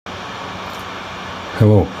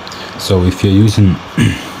Hello. So if you're using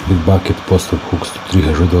Bitbucket post hooks to trigger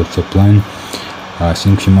Azure DevOps pipeline, I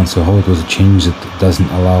think a few months ago it was a change that doesn't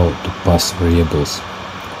allow to pass variables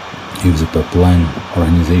if the pipeline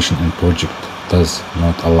organization and project does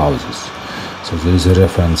not allow this. So there is a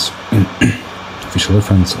reference, official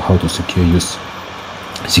reference, how to securely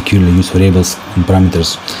use variables and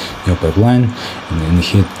parameters in your pipeline, and in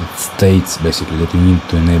here it states basically that you need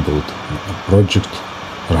to enable it at project,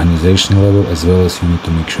 organization level, as well as you need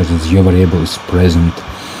to make sure that your variable is present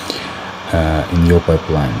in your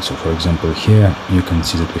pipeline. So for example, here you can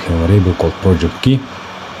see that we have a variable called project key,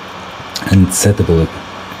 and it's settable at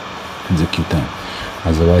the queue time,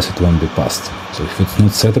 otherwise it won't be passed. So if it's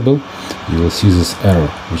not settable, you will see this error,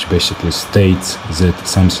 which basically states that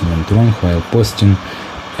something went wrong while posting,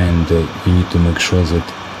 and you need to make sure that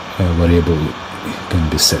a variable can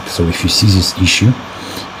be set. So if you see this issue,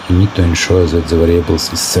 you need to ensure that the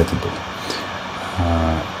variables is settable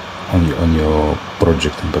on your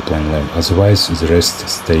project and pipeline level. Otherwise, the rest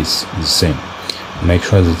stays the same. Make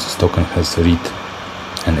sure that this token has read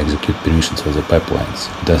and execute permissions for the pipelines.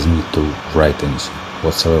 It doesn't need to write anything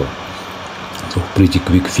whatsoever. So pretty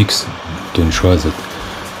quick fix to ensure that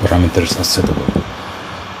parameters are settable.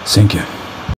 Thank you.